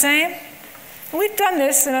branch the same. And we've done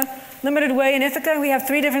this in a limited way in Ithaca. We have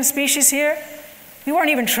 3 different species here. We weren't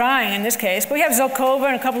even trying in this case, but we have Zelkova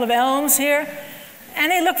and a couple of elms here,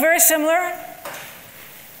 and they look very similar.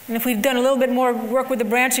 And if we'd done a little bit more work with the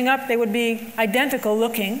branching up, they would be identical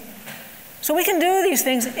looking. So we can do these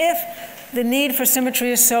things if the need for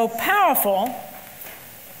symmetry is so powerful.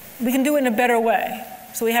 We can do it in a better way,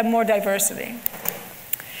 so we have more diversity.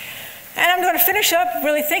 And I'm going to finish up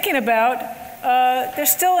really thinking about,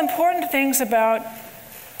 there's still important things about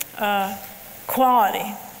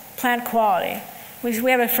quality, plant quality.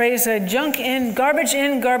 We have a phrase, junk in, garbage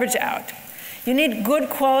out. You need good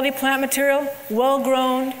quality plant material,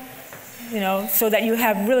 well-grown, so that you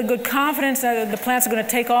have really good confidence that the plants are going to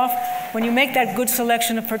take off when you make that good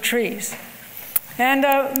selection for trees. And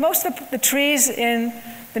most of the trees in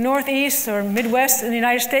the Northeast or Midwest in the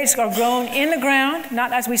United States are grown in the ground,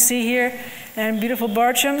 not as we see here in beautiful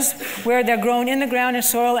barchums, where they're grown in the ground in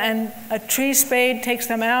soil, and a tree spade takes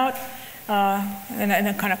them out in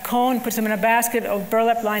a kind of cone, puts them in a basket, a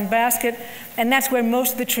burlap-lined basket, and that's where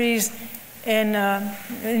most of the trees in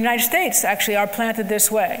the United States actually are planted this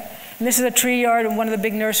way. And this is a tree yard in one of the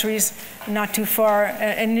big nurseries not too far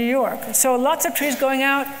in New York. So lots of trees going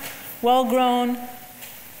out, well-grown,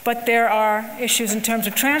 but there are issues in terms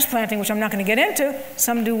of transplanting, which I'm not going to get into.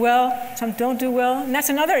 Some do well, some don't do well, and that's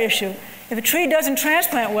another issue. If a tree doesn't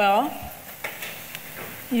transplant well,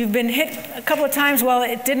 you've been hit a couple of times, well,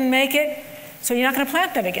 it didn't make it, so you're not going to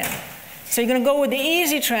plant that again. So you're going to go with the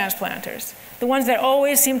easy transplanters, the ones that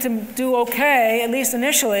always seem to do okay, at least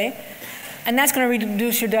initially, and that's going to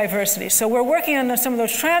reduce your diversity. So we're working on some of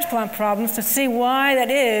those transplant problems to see why that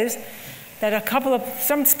is, that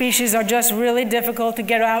some species are just really difficult to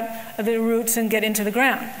get out of the roots and get into the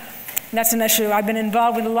ground. And that's an issue I've been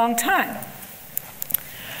involved with a long time.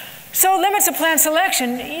 So limits of plant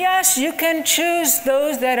selection, yes, you can choose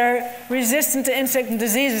those that are resistant to insect and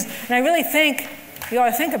diseases. And I really think you ought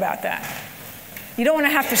to think about that. You don't want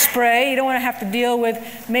to have to spray. You don't want to have to deal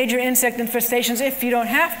with major insect infestations if you don't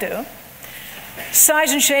have to.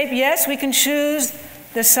 Size and shape, yes, we can choose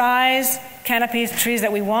the size, canopy trees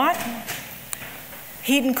that we want.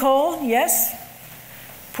 Heat and cold, yes.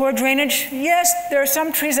 Poor drainage, yes, there are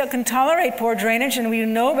some trees that can tolerate poor drainage, and we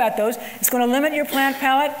know about those. It's going to limit your plant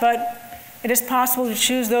palette, but it is possible to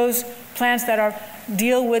choose those plants that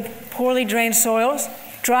deal with poorly drained soils.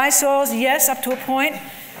 Dry soils, yes, up to a point.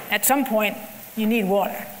 At some point, you need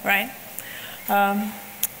water, right?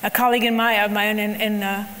 A colleague of mine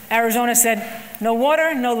in Arizona said, no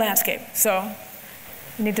water, no landscape. So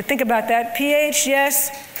you need to think about that. pH, yes.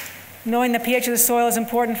 Knowing the pH of the soil is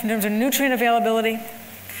important in terms of nutrient availability.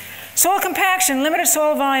 Soil compaction, limited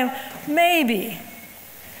soil volume, maybe.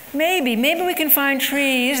 Maybe we can find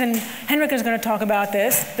trees, and Henrik is going to talk about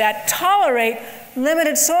this, that tolerate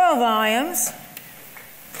limited soil volumes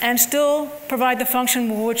and still provide the function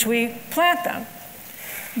for which we plant them.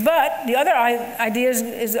 But the other idea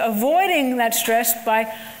is avoiding that stress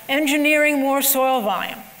by engineering more soil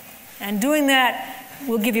volume. And doing that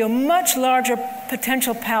will give you a much larger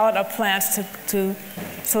potential palette of plants to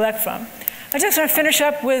select from. I just want to finish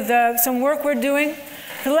up with some work we're doing.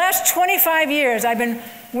 For the last 25 years, I've been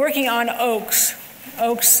working on oaks.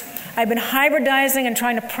 I've been hybridizing and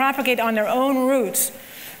trying to propagate on their own roots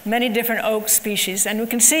many different oak species. And we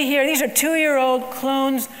can see here, these are 2-year-old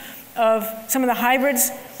clones of some of the hybrids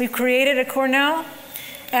we've created at Cornell,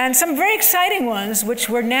 and some very exciting ones, which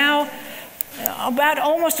we're now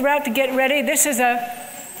almost about to get ready. This is a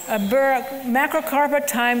burr, Macrocarpa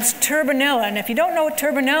times turbinella. And if you don't know what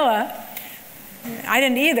turbinella, I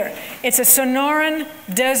didn't either. It's a Sonoran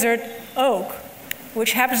desert oak,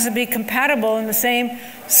 which happens to be compatible in the same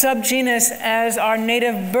subgenus as our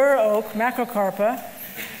native burr oak, Macrocarpa.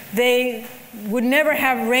 They would never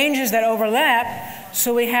have ranges that overlap,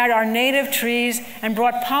 So we had our native trees and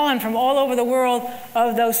brought pollen from all over the world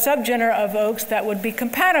of those subgenera of oaks that would be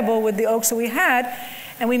compatible with the oaks that we had.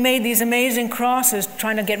 And we made these amazing crosses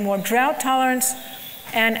trying to get more drought tolerance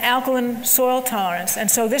and alkaline soil tolerance.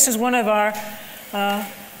 And so this is one of our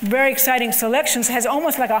very exciting selections. It has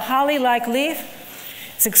almost like a holly-like leaf.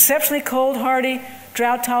 It's exceptionally cold hardy,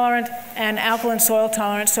 drought tolerant, and alkaline soil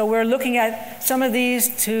tolerant. So we're looking at some of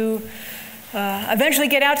these to eventually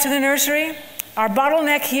get out to the nursery. Our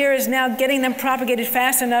bottleneck here is now getting them propagated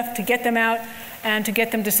fast enough to get them out and to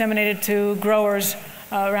get them disseminated to growers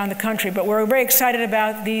around the country. But we're very excited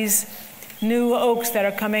about these new oaks that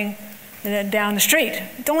are coming down the street.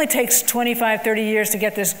 It only takes 25, 30 years to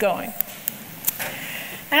get this going.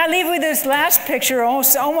 And I leave you with this last picture,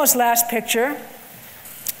 almost last picture,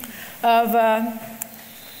 of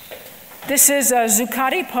this is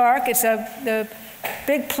Zuccotti Park. It's the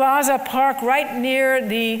big plaza park right near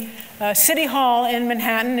the City Hall in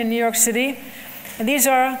Manhattan in New York City. And these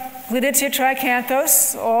are Gleditsia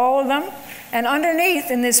tricanthos, all of them. And underneath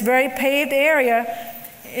in this very paved area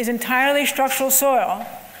is entirely structural soil.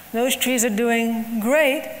 Those trees are doing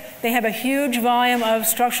great. They have a huge volume of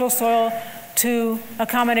structural soil to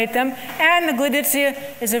accommodate them. And the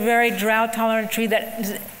Gleditsia is a very drought-tolerant tree that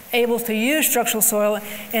is able to use structural soil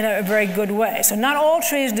in a very good way. So not all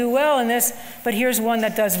trees do well in this, but here's one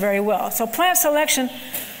that does very well. So plant selection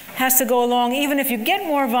has to go along. Even if you get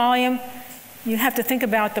more volume, you have to think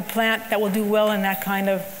about the plant that will do well in that kind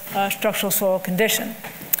of structural soil condition.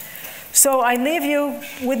 So I leave you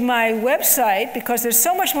with my website because there's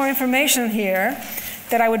so much more information here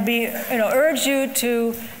that I would urge you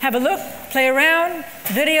to have a look, play around,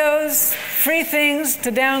 videos, free things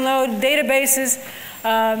to download, databases.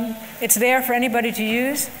 It's there for anybody to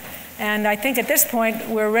use. And I think at this point,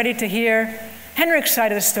 we're ready to hear Henrik's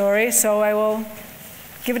side of the story, so I will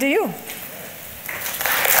give it to you.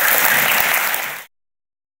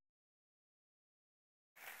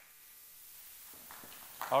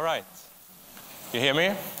 All right. You hear me?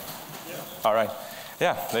 Yeah. All right.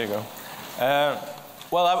 Yeah, there you go.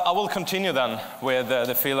 Well, I will continue then with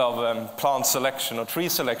the field of plant selection or tree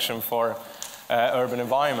selection for urban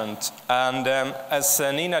environment. And as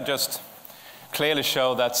Nina just clearly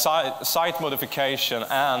showed, that site modification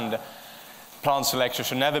and plant selection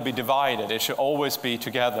should never be divided. It should always be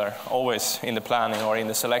together, always in the planning or in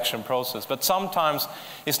the selection process. But sometimes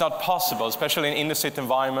it's not possible, especially in inner city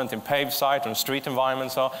environment, in paved site or street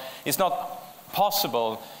environment. So it's not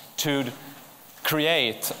possible to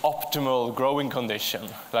create optimal growing condition,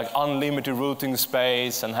 like unlimited rooting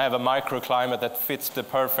space and have a microclimate that fits the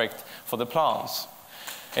perfect for the plants.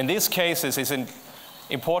 In these cases, it's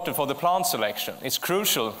important for the plant selection. It's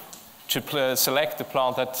crucial to select the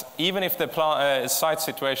plant that even if the site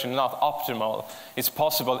situation is not optimal, it's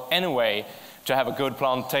possible anyway to have a good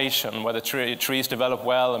plantation where the trees develop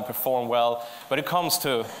well and perform well when it comes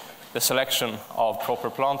to the selection of proper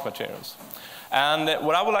plant materials. And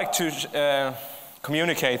what I would like to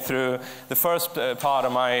communicate through the first part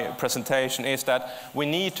of my presentation is that we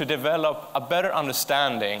need to develop a better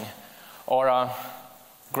understanding or a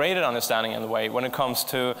greater understanding in a way when it comes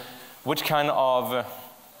to which kind of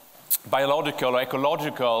biological or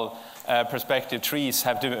ecological perspective trees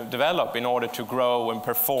have developed in order to grow and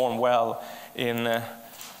perform well in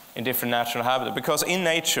different natural habitats. Because in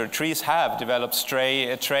nature, trees have developed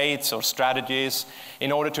traits or strategies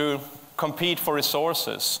in order to compete for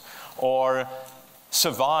resources or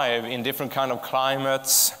survive in different kind of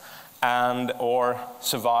climates and or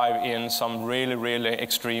survive in some really, really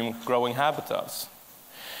extreme growing habitats.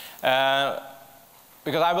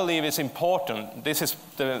 Because I believe it's important. This is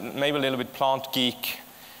maybe a little bit plant geek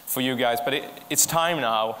for you guys, but it's time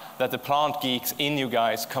now that the plant geeks in you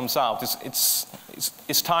guys comes out.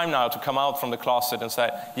 It's time now to come out from the closet and say,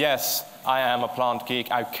 yes, I am a plant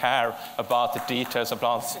geek. I care about the details of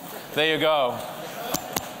plants. There you go.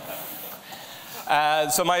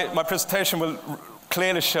 So my presentation will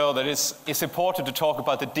clearly show that it's important to talk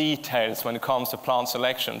about the details when it comes to plant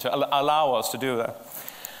selection, to allow us to do that.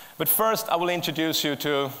 But first, I will introduce you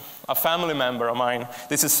to a family member of mine.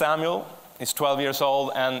 This is Samuel. He's 12 years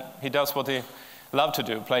old, and he does what he loves to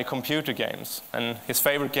do, play computer games. And his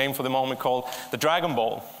favorite game for the moment called the Dragon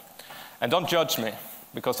Ball. And don't judge me,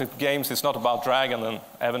 because the games is not about dragon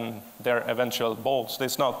and their eventual balls.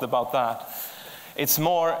 It's not about that. It's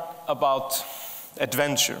more about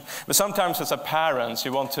adventure. But sometimes as a parent,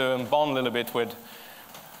 you want to bond a little bit with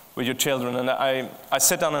with your children, and I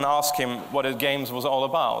sit down and ask him what the games was all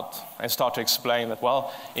about, and start to explain that,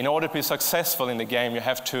 well, in order to be successful in the game, you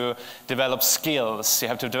have to develop skills, you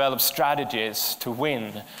have to develop strategies to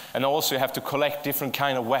win, and also you have to collect different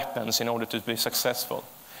kind of weapons in order to be successful.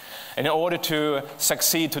 And in order to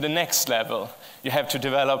succeed to the next level, you have to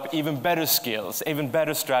develop even better skills, even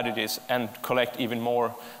better strategies, and collect even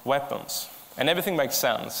more weapons. And everything makes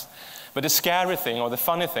sense. But the scary thing, or the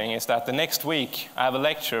funny thing, is that the next week I have a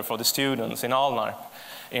lecture for the students in Alnarp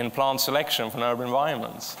in plant selection for urban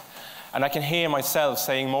environments. And I can hear myself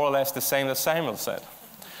saying more or less the same as Samuel said.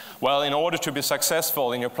 Well, in order to be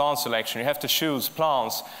successful in your plant selection, you have to choose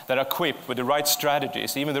plants that are equipped with the right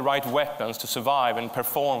strategies, even the right weapons to survive and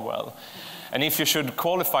perform well. And if you should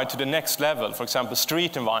qualify to the next level, for example,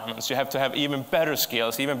 street environments, you have to have even better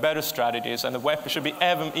skills, even better strategies, and the weapons should be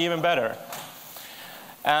even better.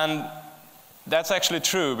 And that's actually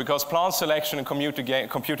true, because plant selection and computer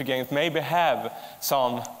games maybe have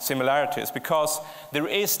some similarities, because there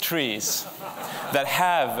is trees that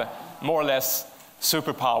have more or less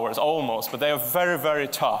superpowers, almost, but they are very, very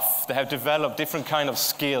tough. They have developed different kind of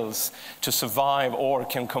skills to survive or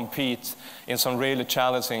can compete in some really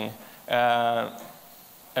challenging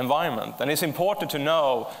environment. And it's important to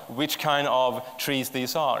know which kind of trees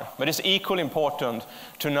these are, but it's equally important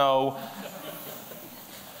to know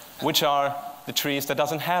which are the trees that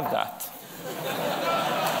doesn't have that.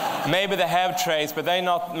 Maybe they have traits, but they're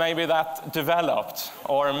not maybe that developed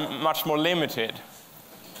or much more limited.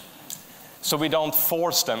 So we don't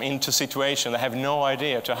force them into situations they have no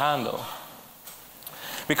idea to handle.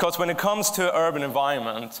 Because when it comes to urban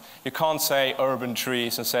environment, you can't say urban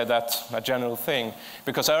trees and say that's a general thing.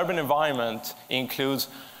 Because urban environment includes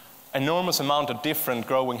an enormous amount of different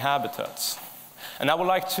growing habitats. And I would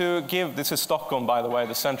like to give, this is Stockholm, by the way,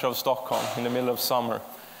 the center of Stockholm in the middle of summer.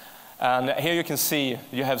 And here you can see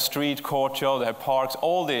you have street, courtyard, you have parks.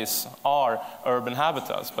 All these are urban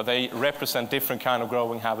habitats, but they represent different kind of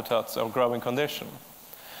growing habitats or growing condition.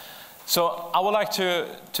 So I would like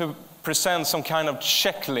to present some kind of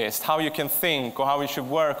checklist, how you can think or how you should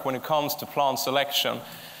work when it comes to plant selection,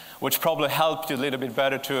 which probably help you a little bit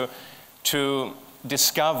better to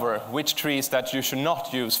discover which trees that you should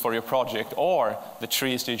not use for your project, or the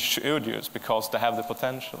trees that you should use because they have the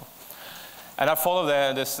potential. And I follow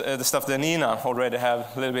the stuff that Nina already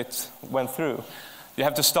have a little bit went through. You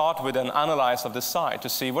have to start with an analysis of the site to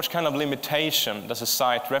see what kind of limitation does a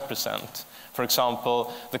site represent. For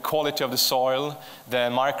example, the quality of the soil,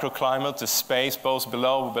 the microclimate, the space both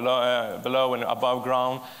below and above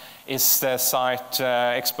ground. Is the site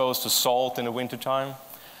exposed to salt in the wintertime?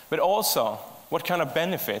 But also, what kind of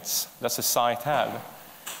benefits does the site have?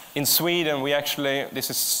 In Sweden, we actually, this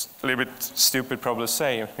is a little bit stupid probably to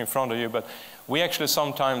say in front of you, but we actually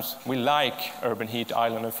sometimes, we like urban heat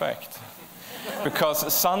island effect.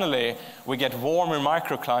 Because suddenly we get warmer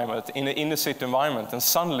microclimate in the inner city environment, and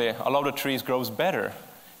suddenly a lot of trees grows better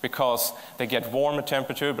because they get warmer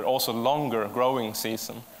temperature but also longer growing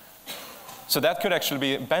season. So that could actually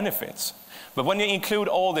be benefits. But when you include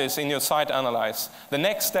all this in your site analysis, the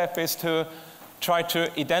next step is to try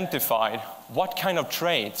to identify what kind of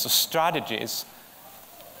traits or strategies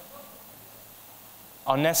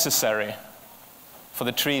are necessary for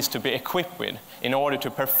the trees to be equipped with in order to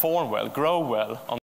perform well, grow well on